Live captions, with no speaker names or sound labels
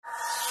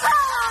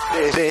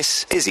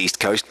This is East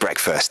Coast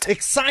Breakfast.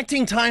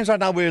 Exciting times right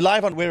now. We're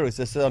live on, where is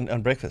this?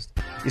 On Breakfast.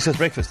 East Coast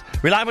Breakfast.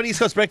 We're live on East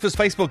Coast Breakfast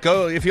Facebook.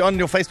 Go, if you're on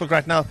your Facebook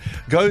right now,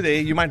 go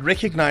there. You might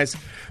recognize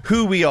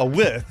who we are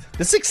with.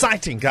 This is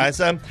exciting,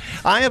 guys. I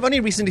have only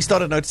recently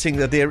started noticing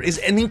that there is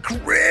an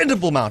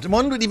incredible amount.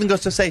 One would even go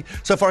to say,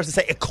 so far as to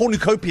say a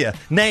cornucopia,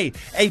 nay,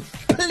 a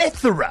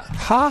plethora.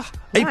 Huh?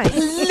 A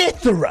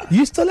plethora.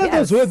 You still have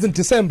those words in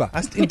December.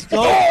 They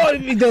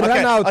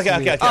run out.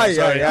 Okay.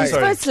 Sorry. His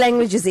first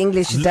language is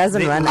English. It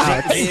doesn't run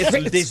out.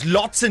 There's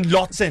lots and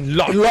lots and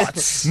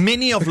lots.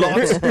 Many of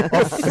lots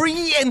of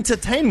free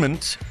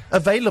entertainment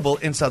available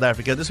in South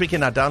Africa. This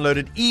weekend I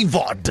downloaded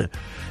eVOD.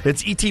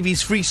 It's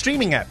ETV's free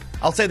streaming app.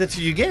 I'll say that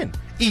to you again.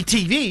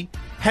 ETV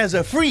has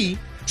a free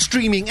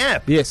streaming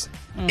app. Yes.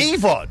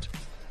 eVOD.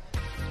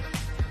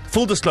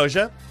 Full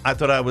disclosure, I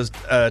thought I was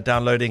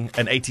downloading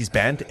an 80s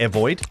band,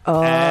 Avoid. Oh,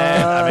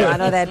 I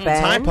know that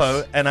band.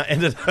 Typo, and I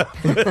ended up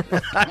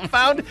I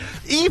found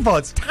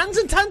eVODs, tons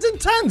and tons and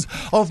tons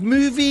of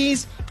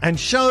movies and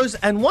shows,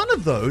 and one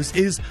of those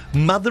is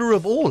Mother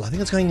of All. I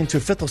think it's going into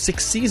a 5th or 6th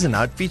season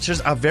now. It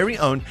features our very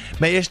own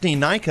Maeshni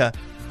Naicker,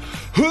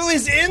 who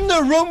is in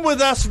the room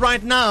with us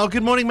right now.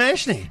 Good morning,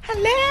 Maeshni.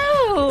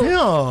 Hello.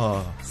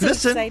 Yeah. So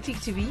Listen, exciting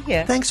to be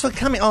here. thanks for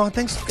coming. Oh,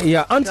 thanks.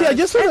 Yeah, Auntie, I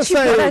just want to She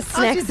brought say... us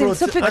snacks in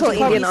typical Auntie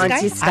Indian brought-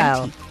 auntie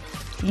style.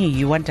 Auntie.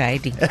 You want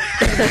hiding.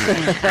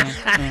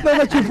 No,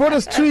 but you brought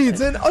us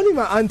treats, and only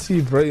my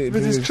auntie brings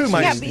But it's true, treats.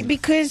 my- Yeah,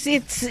 because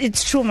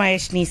it's true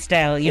Maeshni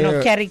style. You know,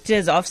 Yeah.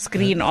 characters off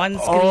screen, on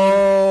screen.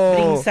 Oh.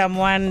 Bring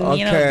someone,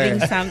 Okay.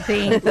 bring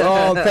something.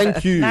 Oh,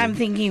 thank you. Now I'm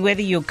thinking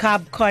whether you're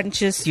carb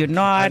conscious, you're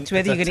not, And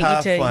whether it's you're a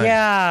going to eat tough one.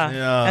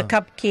 Yeah. a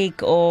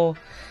cupcake or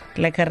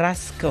like a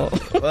rusk or...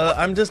 Well,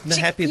 I'm just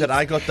happy that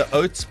I got the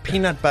oats,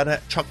 peanut butter,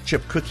 choc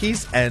chip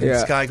cookies, and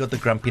Yeah. Sky got the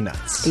grumpy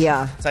nuts.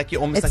 Yeah. It's like you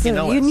almost It's like you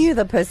know you us. knew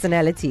the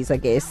personalities, I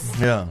guess.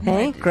 Yeah.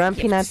 Hey,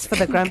 grumpy nuts for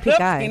the grumpy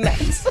guy.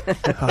 Nuts.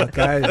 Oh,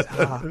 guys.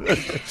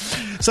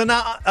 So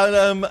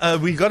now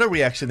we got a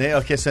reaction there.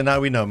 Okay, so now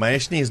we know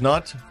Maeshni is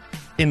not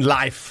in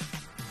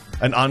life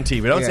an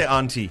auntie. We don't Yeah. say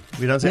auntie.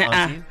 We don't say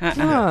auntie.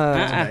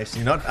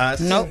 Maeshni, not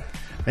us. Nope.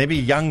 Maybe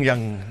young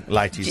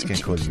lighties can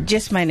call you.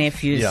 Just my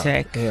nephews.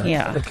 Yeah.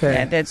 Yeah.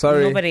 Okay. That's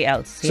Sorry. nobody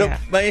else. So, Yeah.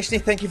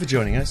 Maeshni, thank you for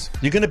joining us.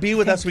 You're going to be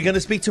with us. We're going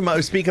to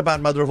speak about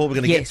Mother of All. We're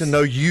going to Yes. get to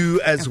know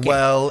you as Okay.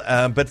 well.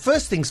 But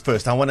first things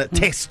first, I want to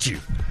test you.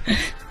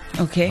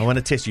 Okay. I want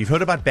to test you. You've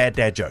heard about bad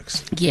dad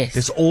jokes. Yes.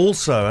 There's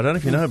also, I don't know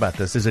if you know about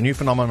this, there's a new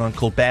phenomenon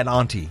called bad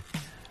auntie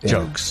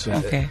jokes.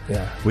 Okay.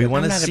 Yeah. We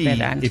want to not a see bad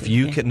auntie, if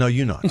you okay. can. No,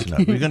 you're not. No.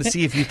 We're going to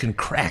see if you can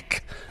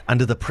crack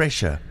under the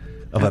pressure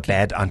of a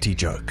bad auntie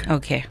joke.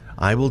 Okay.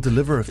 I will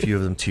deliver a few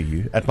of them to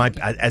you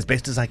as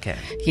best as I can.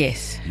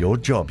 Yes. Your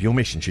job, your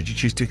mission, should you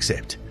choose to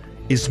accept,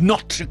 is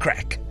not to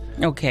crack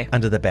Okay.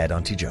 under the bad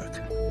auntie joke.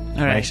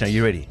 All right. Maeshni, are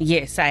you ready?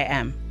 Yes, I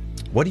am.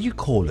 What do you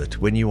call it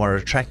when you are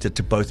attracted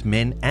to both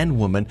men and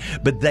women,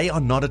 but they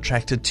are not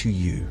attracted to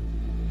you?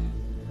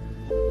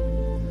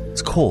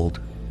 It's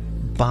called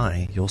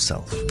by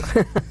yourself.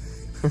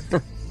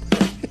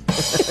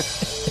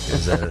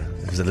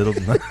 It was a little.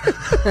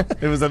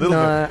 It was a little.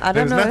 No, bit. I don't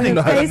There was know. nothing.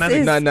 Her there was face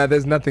nothing. is- No,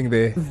 there's nothing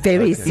there.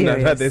 Very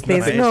serious. there's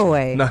There's no- no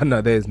way.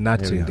 No, there's There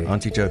nothing we go. there.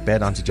 Auntie joke,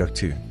 bad auntie joke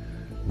too.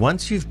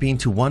 Once you've been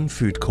to one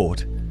food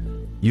court,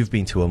 you've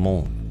been to a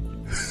mall.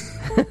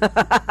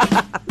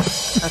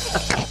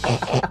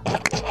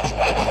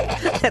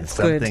 That's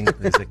Something.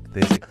 good.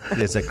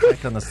 There's a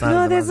crack on the side. No,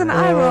 of the there's an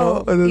mouth. eye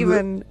roll. there's a-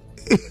 Even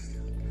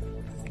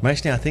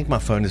Maeshni, I think my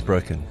phone is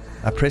broken.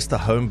 I pressed the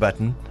home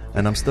button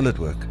and I'm still at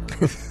work.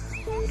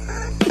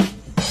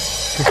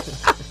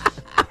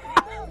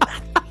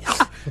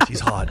 She's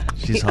hard.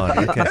 She's hard.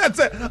 Okay. That's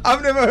it.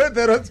 I've never heard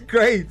that. That's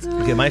great.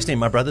 Okay, Maeshni,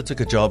 my brother took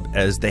a job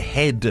as the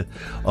head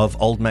of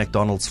Old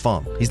MacDonald's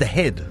farm. He's the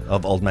head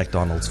of Old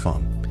MacDonald's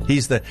farm.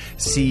 He's the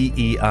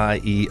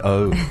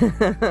CEO.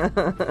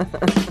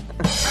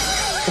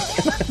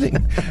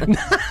 Nothing.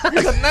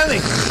 I got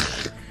nothing.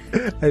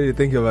 I didn't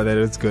think about that.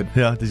 It's good.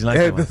 Yeah, did you like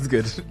Yeah, that one? that's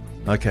good.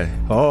 Okay.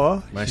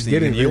 Oh, she's Maeshni,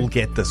 getting you'll there.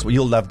 get this.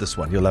 You'll love this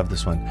one. You'll love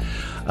this one.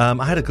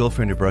 I had a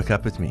girlfriend who broke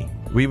up with me.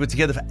 We were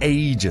together for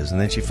ages, and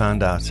then she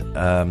found out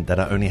that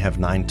I only have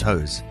 9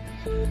 toes.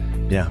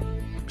 Yeah.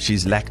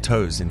 She's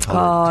lactose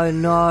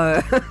intolerant.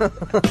 oh no.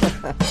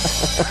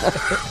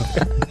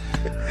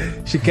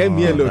 She came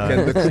here, look,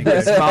 and look, she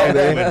can smile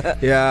there.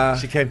 Yeah.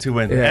 She came to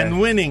win. Yeah. And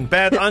winning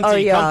bad auntie Oh,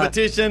 yeah.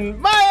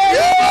 competition.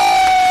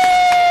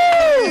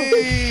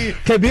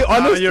 Okay, be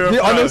honest. You're a Be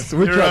pro. honst.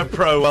 Which You're a one?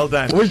 pro. Well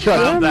done. Which You're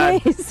one?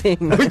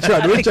 amazing. Which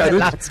one? Which one? The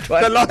last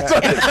one. The last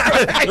one.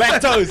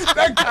 Lactose.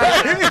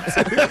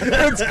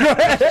 It's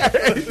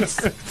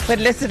great. But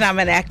listen, I'm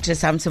an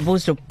actress. I'm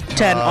supposed to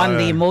turn on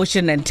the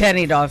emotion and turn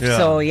it off. Yeah.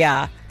 So,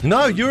 yeah.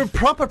 No, you're a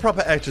proper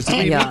actress.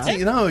 We Yeah.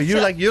 need to,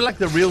 you're like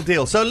the real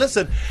deal. So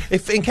listen,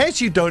 if in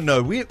case you don't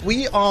know,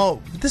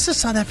 this is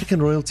South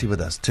African royalty with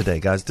us today,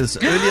 guys.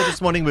 Earlier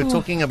this morning we were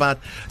talking about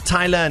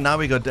Tyler, and now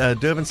we got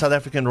Durban South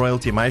African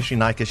royalty, Maeshni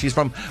Naicker. She's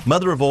from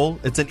Mother of All.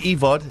 It's an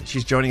EVOD.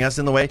 She's joining us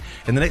in the way.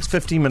 In the next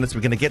 15 minutes,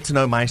 we're going to get to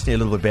know Maeshni a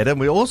little bit better. And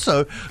we're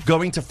also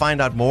going to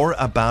find out more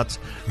about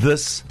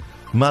this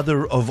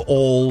Mother of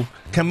All.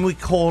 Can we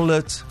call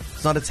it?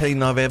 It's not a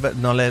telenovela.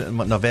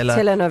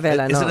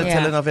 Telenovela, Is no. it a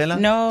Yeah. telenovela?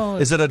 No,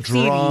 Is it a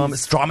drama?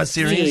 series. Drama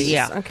series?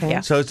 Yeah. Okay.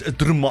 Yeah. So it's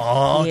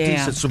dramatic.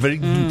 Yeah. It's so very.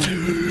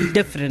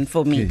 Different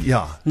for me.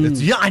 Yeah.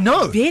 It's, I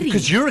know. Very.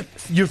 Because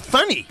you're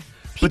funny,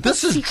 but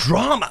this is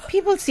drama.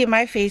 People see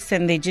my face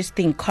and they just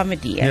think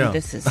comedy, and Yeah.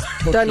 this is.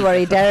 Don't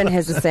worry, Darren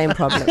has the same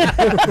problem.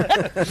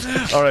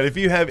 All right. If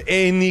you have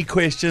any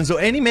questions or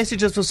any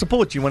messages for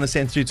support you want to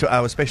send through to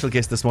our special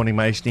guest this morning,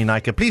 Maeshni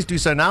Naicker, please do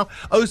so now.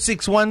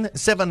 061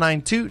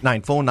 792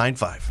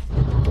 9495.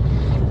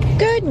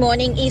 Good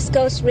morning, East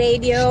Coast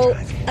Radio.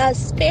 A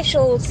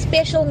special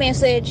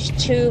message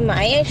to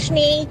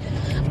Maeshni.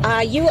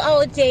 You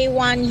our day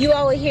one, you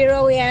our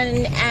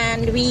heroine,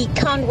 and we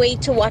can't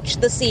wait to watch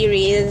the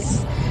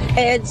series.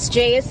 It's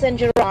JS and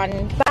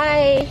Jerron.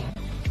 Bye.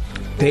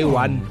 Day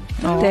one.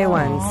 Day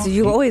ones. So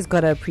you always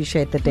got to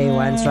appreciate the day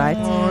ones, right?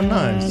 Oh,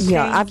 nice.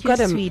 Yeah, Thank I've you,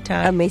 got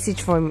sweetheart. a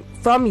message from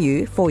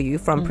you for you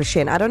from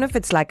Prashen. I don't know if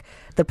it's like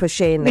the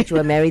Prashen that you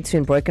were married to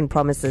in Broken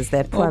Promises.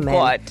 That poor man.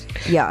 God.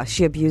 Yeah,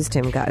 she abused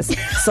him, guys.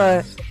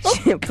 So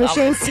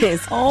Prashen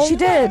says she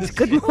did.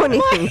 Good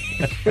morning.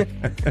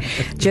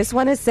 Just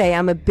want to say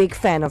I'm a big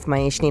fan of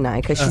Maeshni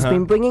Naicker. She's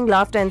been bringing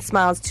laughter and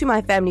smiles to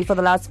my family for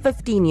the last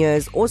 15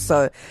 years or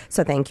so.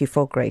 So thank you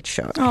for a great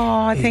show.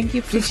 Oh, thank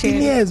you, 15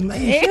 Prashen. years,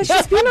 man. Yeah,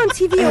 she's been on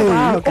TV a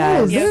while,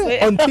 guys.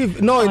 Yeah. On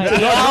TV. No, no.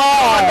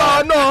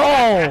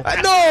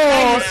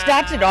 You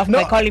started off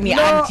by calling me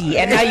auntie,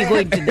 and now you're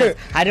going to this.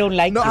 I don't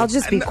like I'll it.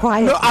 just be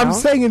quiet. No, I'm now.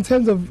 saying in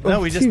terms of No,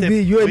 we just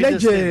TV, step, you're a we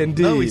just legend.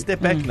 Step, no, we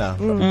step back now.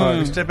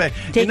 We step back.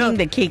 Taking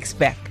the cakes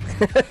back.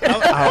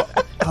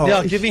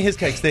 Yeah, give me his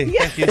cakes there.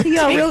 Thank you.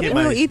 Yeah, Thank we'll you,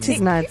 we'll Maeshni. eat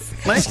his nuts.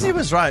 Maeshni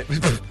was right.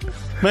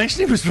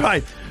 Maeshni was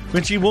right.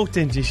 When she walked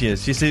in, she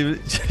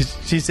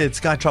said,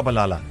 Sky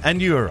Troublala.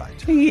 And you were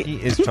right. He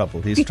is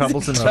troubled. He's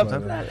troublesome.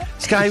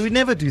 Sky, we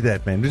never do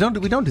that, man. We don't do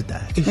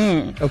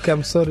that. Okay,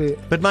 I'm sorry.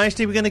 But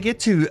Maeshni, we're going to get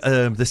to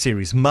the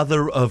series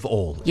Mother of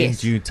All in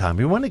due time.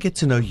 We want to get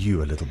to know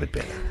you a little bit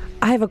better.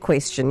 I have a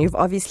question. You've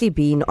obviously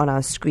been on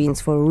our screens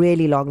for a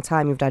really long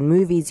time. You've done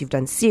movies, you've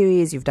done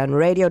series, you've done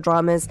radio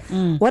dramas.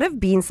 What have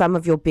been some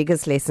of your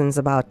biggest lessons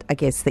about, I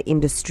guess, the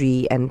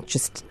industry and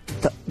just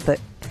the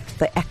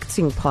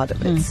acting part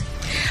of it?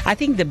 I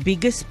think the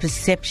biggest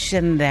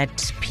perception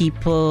that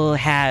people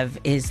have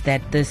is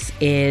that this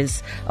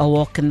is a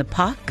walk in the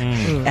park.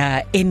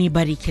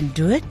 Anybody can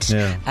do it.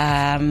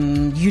 Yeah.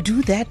 You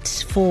do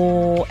that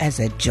as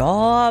a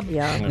job.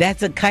 Yeah.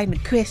 That's a kind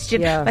of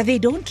question. Yeah. But they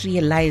don't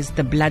realize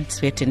the blood,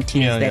 sweat and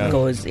tears that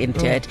goes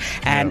into it.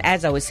 And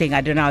as I was saying,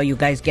 I don't know how you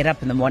guys get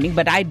up in the morning,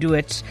 but I do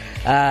it,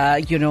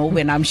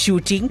 when I'm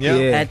shooting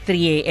at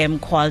 3 a.m.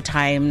 call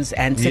times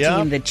and sitting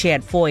in the chair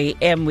at 4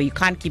 a.m. where you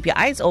can't keep your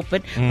eyes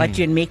open, but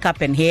you're in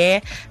makeup and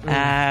hair.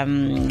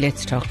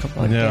 Let's talk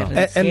about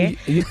parents, And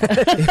You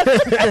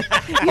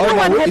know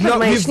what happened,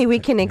 Maeshni? We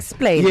can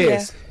explain.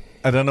 yes.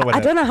 I don't know what I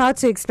don't know how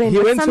to explain. He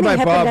but went to something my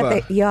happened barber.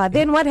 at the,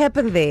 then what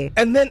happened there?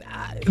 And then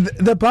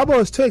the barber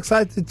was too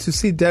excited to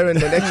see Darren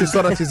and actually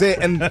saw that he's there.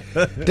 And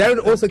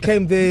Darren also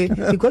came there.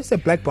 He got to a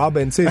black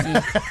barber and says,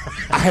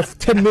 I have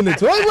 10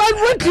 minutes.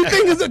 What do you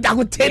think is it? I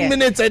got 10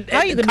 minutes. And, how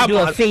are you going to come do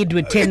a on. fade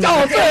with 10 Oh,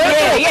 minutes?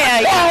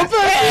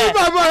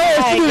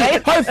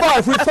 High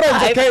five. We're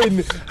friends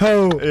again.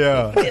 Oh.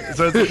 Yeah.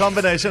 So it's a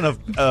combination of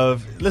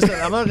listen,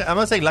 I'm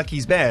not saying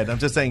Lucky's bad. I'm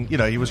just saying,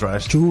 he was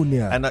rushed.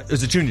 Junior. And it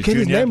was a junior. Get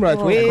his junior. name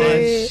right.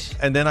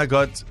 And then I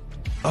got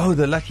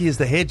the Lucky is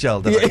the hair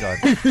gel that I got.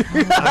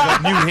 I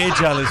got new hair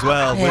gel as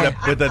well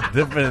with a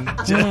different,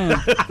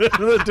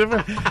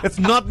 it's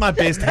not my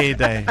best hair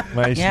day,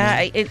 Maeshni.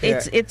 Yeah,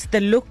 it's the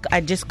look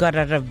I just got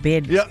out of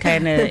bed,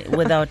 kind of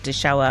without a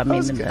shower.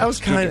 I was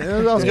going.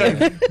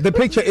 The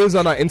picture is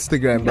on our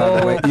Instagram, by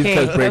the way. East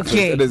Coast Breakfast.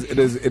 Okay.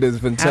 It is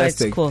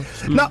fantastic. cool.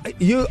 Now,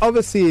 you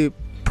obviously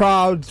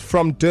proud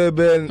from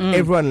Durban.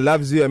 Everyone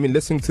loves you. I mean,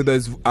 listening to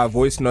those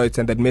voice notes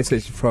and that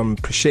message from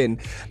Prashen.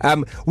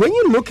 When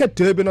you look at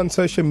Durban on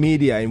social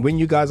media and when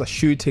you guys are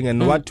shooting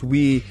and what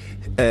we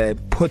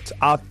put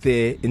out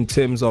there in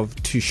terms of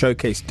to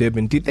showcase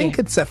Durban, do you think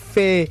it's a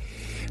fair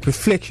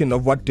reflection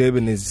of what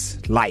Durban is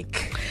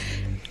like?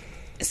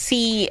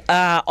 See,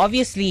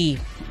 obviously,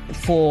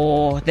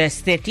 for the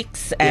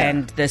aesthetics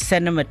and the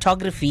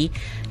cinematography,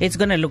 it's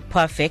going to look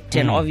perfect.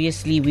 And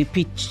obviously,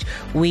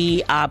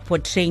 we are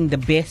portraying the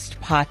best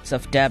parts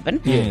of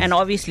Durban. And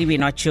obviously, we're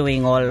not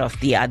showing all of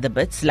the other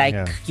bits, like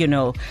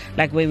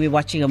like when we're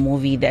watching a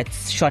movie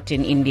that's shot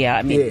in India.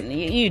 I mean,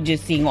 you're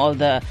just seeing all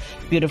the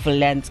beautiful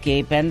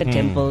landscape and the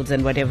temples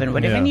and whatever,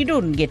 and you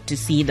don't get to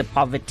see the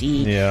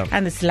poverty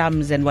and the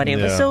slums and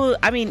whatever. So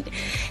I mean,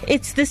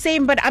 it's the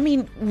same, but I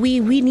mean, we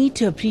need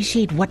to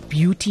appreciate what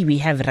beauty we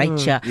have right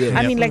here.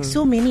 I mean, like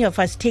so many of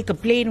us take a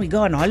plane, we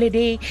go on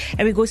holiday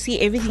and we go see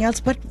everything else,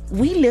 but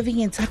we're living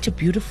in such a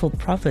beautiful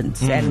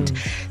province and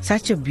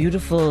such a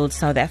beautiful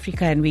South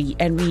Africa, and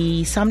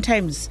we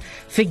sometimes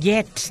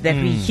forget that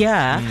we're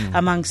here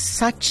amongst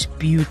such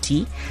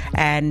beauty,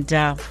 and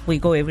we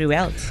go everywhere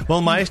else.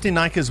 Well, Maeshni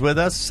Naicker is with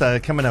us.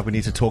 Coming up, we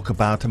need to talk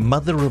about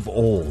Mother of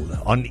All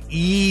on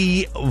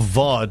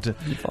EVOD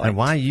and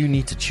why you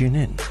need to tune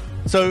in.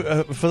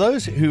 So, for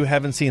those who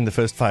haven't seen the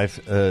first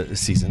 5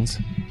 seasons,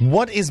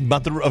 what is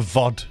Mother of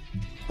VOD?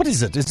 What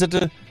is it? Is it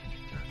a...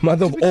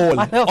 Mother of all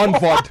on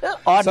VOD.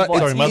 On So VOD.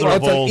 Sorry, Mother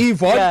of it's All. an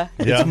EVOD. Yeah.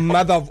 It's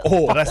Mother of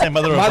all. Did I say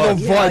Mother of Mother of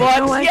VOD?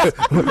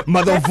 VOD.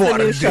 Mother of That's the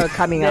new VOD. show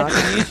coming out.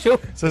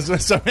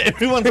 So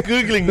everyone's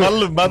Googling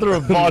Mother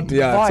of VOD.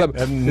 Yeah,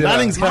 And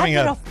nothing's coming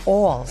Mother up. of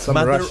all. Some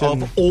Mother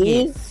Russian. of All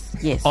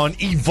Yes. on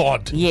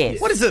EVOD. Yes.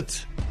 What is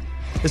it?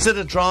 Is it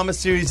a drama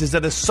series? Is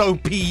it a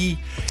soapy?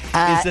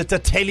 Is it a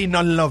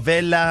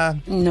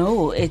telenovela?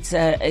 No, it's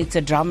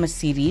a drama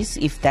series,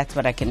 if that's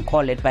what I can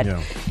call it. But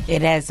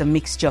it has a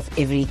mixture of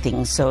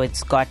everything. So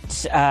it's got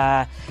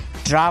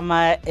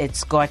drama,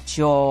 it's got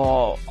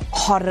your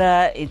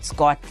horror, it's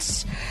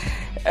got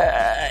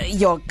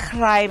your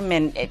crime,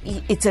 and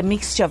it's a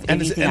mixture of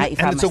everything.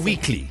 And it's a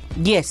weekly.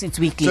 Yes, it's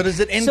weekly. So does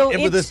it end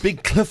with this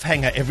big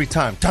cliffhanger every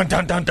time? Dun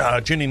dun dun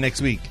dun. Tune in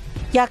next week.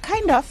 Yeah,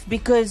 kind of,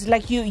 because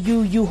like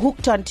you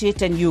hooked onto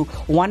it and you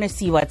want to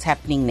see what's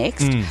happening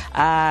next.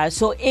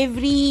 So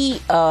every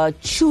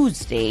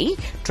Tuesday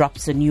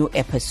drops a new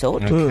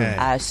episode.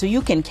 Okay. So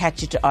you can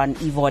catch it on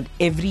EVOD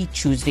every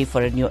Tuesday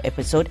for a new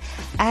episode,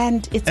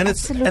 and it's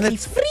absolutely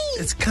free.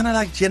 It's kind of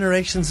like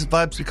Generations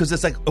vibes, because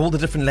it's like all the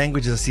different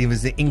languages I see.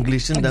 There's the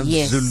English and the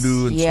Yes.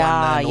 Zulu and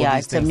Tswana and all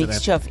these it's a things that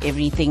mixture of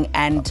everything.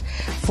 And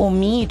for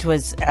me, it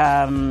was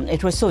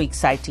so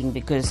exciting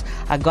because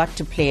I got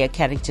to play a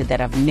character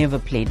that I've never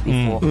played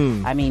before.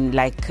 I mean,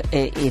 like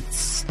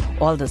it's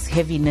all this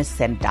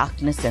heaviness and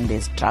darkness, and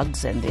there's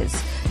drugs, and there's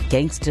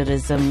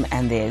gangsterism,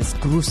 and there's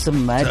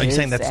gruesome murders. So are you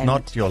saying that's and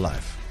not your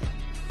life?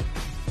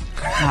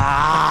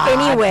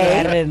 Anyway,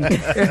 Karen.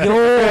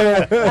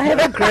 I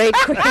have a great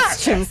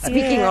question.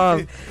 Speaking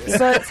of,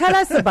 so tell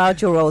us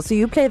about your role. So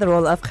you play the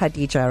role of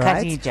Khadija,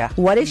 right? Khadija.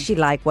 What is she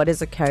like? What is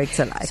the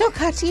character like? So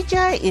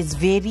Khadija is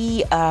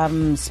very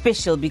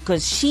special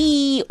because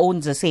she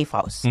owns a safe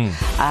house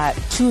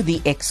to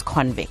the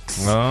ex-convicts.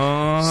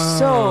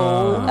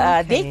 So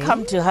they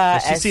come to her.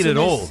 Has she as seen soon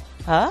it as- all?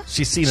 Huh?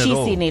 She's seen it all.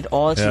 She's seen it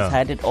all. She's Yeah.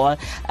 heard it all.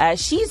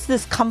 She's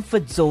this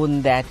comfort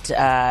zone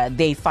that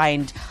they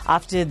find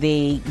after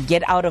they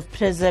get out of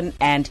prison,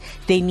 and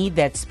they need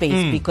that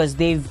space because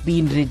they've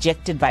been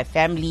rejected by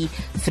family,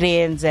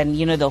 friends, and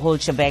the whole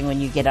shebang when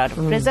you get out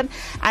of prison.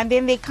 And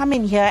then they come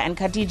in here, and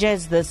Khadija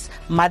is this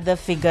mother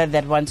figure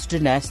that wants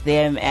to nurse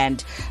them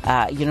and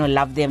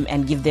love them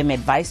and give them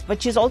advice.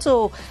 But she's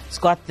also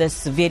got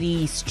this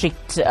very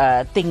strict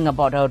thing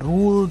about her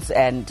rules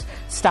and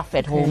stuff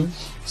at home.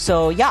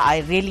 So yeah, I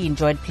really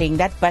enjoyed playing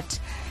that. But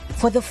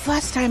for the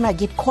first time, I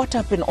get caught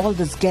up in all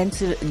this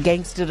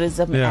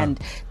gangsterism and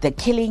the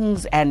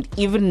killings, and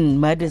even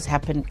murders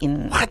happen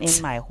in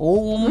my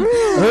home.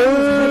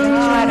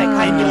 God, I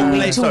can't give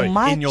away too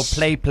much. In your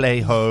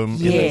play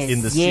home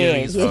in the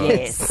series.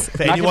 Yes. For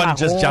Not in anyone my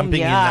just home,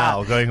 jumping in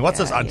now, going, "What's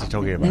this auntie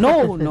talking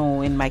about?"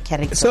 No, in my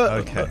character.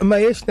 So,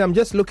 Maeshni, I'm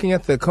just looking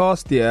at the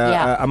cast here.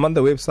 Yeah. I'm on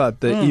the website,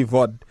 the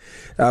EVOD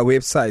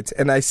website,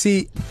 and I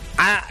see...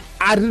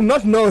 I did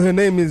not know her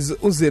name is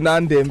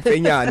Uzinande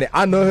Mpenyane.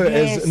 I know her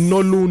as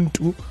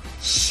Noluntu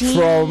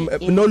from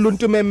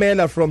Noluntu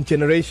Memela from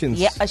Generations.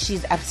 Yeah,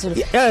 she's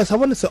absolutely... Yes, I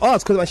wanted to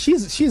ask because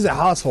she's a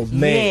household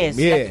name.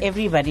 Yes, like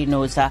everybody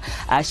knows her.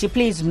 She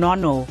plays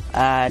Nono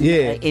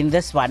in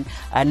this one.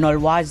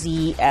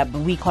 Nolwazi,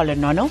 we call her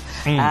Nono.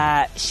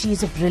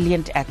 She's a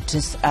brilliant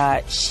actress.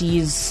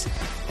 She's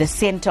the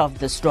center of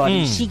the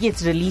story. She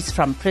gets released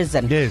from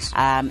prison. Yes.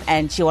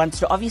 And she wants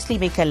to obviously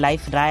make her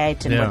life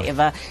right and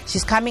whatever.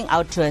 She's coming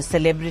out to a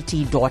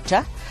celebrity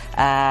daughter.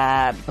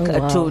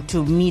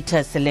 To meet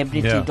her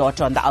celebrity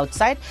daughter on the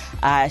outside.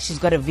 She's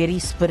got a very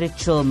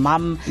spiritual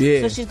mum.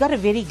 So she's got a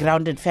very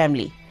grounded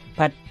family.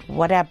 But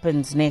what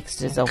happens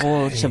next is a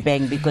whole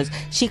shebang, because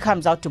she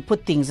comes out to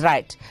put things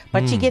right.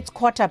 But she gets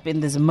caught up in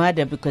this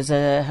murder because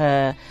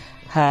her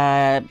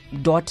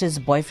daughter's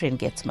boyfriend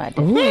gets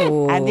murdered.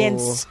 Ooh. And then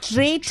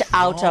straight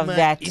out of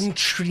that,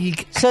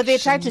 intrigue. so they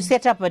try to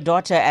set up her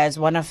daughter as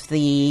one of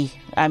the,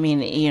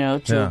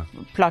 to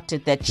plot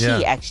it that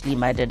she actually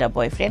murdered her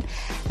boyfriend.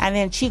 And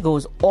then she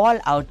goes all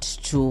out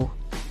to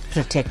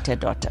protect her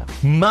daughter.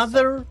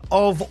 Mother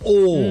of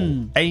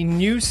All, a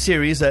new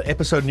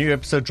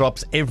episode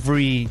drops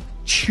every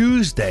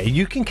Tuesday.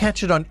 You can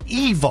catch it on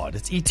EVOD.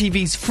 It's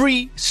ETV's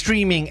free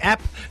streaming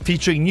app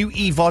featuring new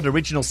EVOD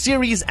original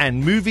series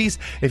and movies.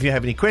 If you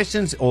have any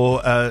questions or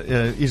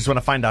you just want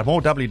to find out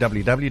more,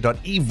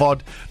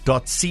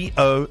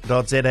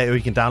 www.evod.co.za, or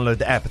you can download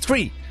the app. It's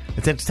free.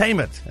 It's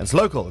entertainment. It's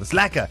local. It's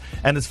lacquer.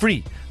 And it's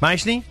free.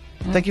 Maeshni,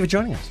 thank you for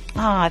joining us.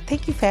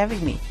 Thank you for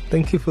having me.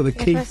 Thank you for the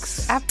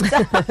cakes.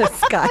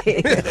 Sky.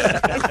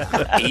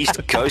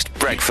 East Coast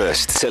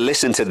Breakfast. To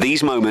listen to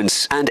these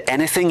moments and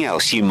anything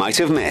else you might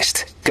have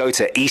missed, go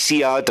to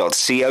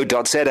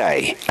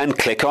ecr.co.za and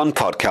click on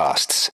podcasts.